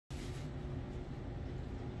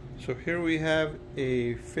So here we have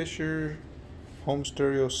a Fisher home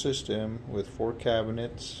stereo system with 4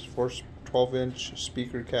 cabinets, 4 12-inch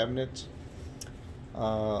speaker cabinets.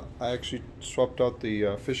 I actually swapped out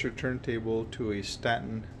the Fisher turntable to a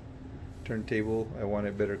Stanton turntable. I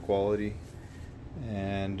wanted better quality,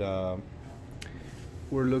 and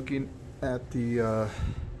we're looking at the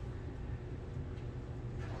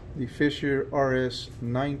Fisher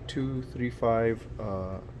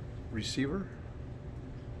RS9235 receiver.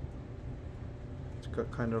 It's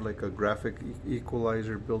got kind of like a graphic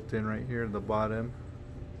equalizer built in right here at the bottom.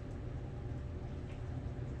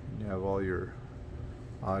 You have all your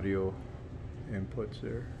audio inputs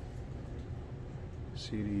there,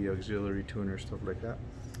 CD, auxiliary tuner, stuff like that.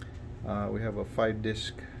 We have a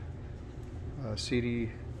 5-disc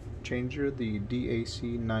CD changer, the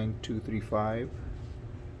DAC9235,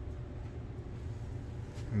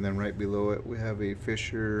 and then right below it we have a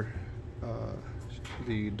Fisher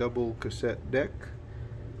the double cassette deck.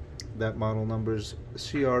 That model number is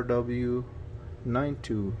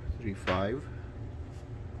CRW9235.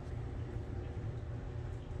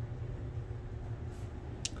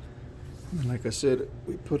 And like I said,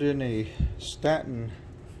 we put in a Stanton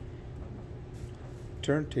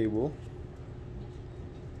turntable.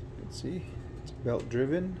 Let's see, it's belt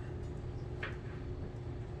driven.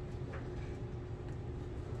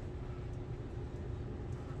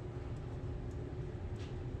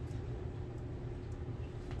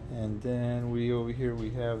 And then over here we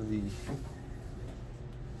have the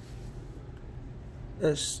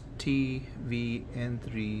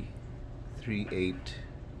STV-N338.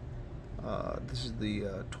 This is the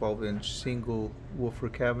 12-inch single woofer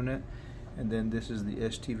cabinet, and then this is the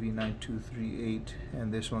STV-9238,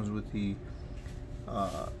 and this one's with the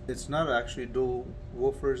it's not actually dual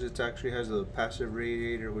woofers, it actually has a passive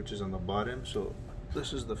radiator which is on the bottom. So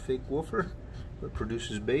this is the fake woofer that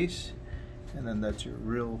produces bass, and then that's your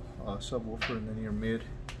real subwoofer, and then your mid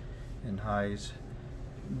and highs.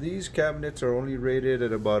 These cabinets are only rated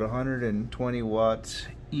at about 120 watts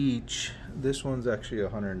each. This one's actually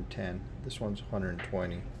 110. This one's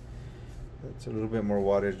 120. That's a little bit more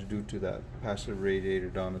wattage due to that passive radiator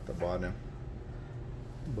down at the bottom.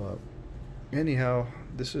 But anyhow,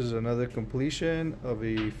 this is another completion of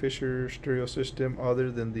a Fisher stereo system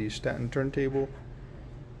other than the Stanton turntable,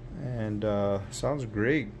 and sounds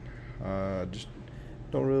great. Just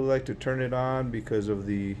don't really like to turn it on because of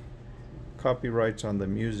the copyrights on the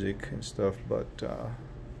music and stuff, but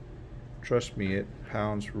trust me, it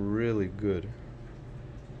pounds really good.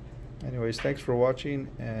 Anyways, thanks for watching,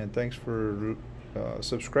 and thanks for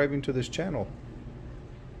subscribing to this channel.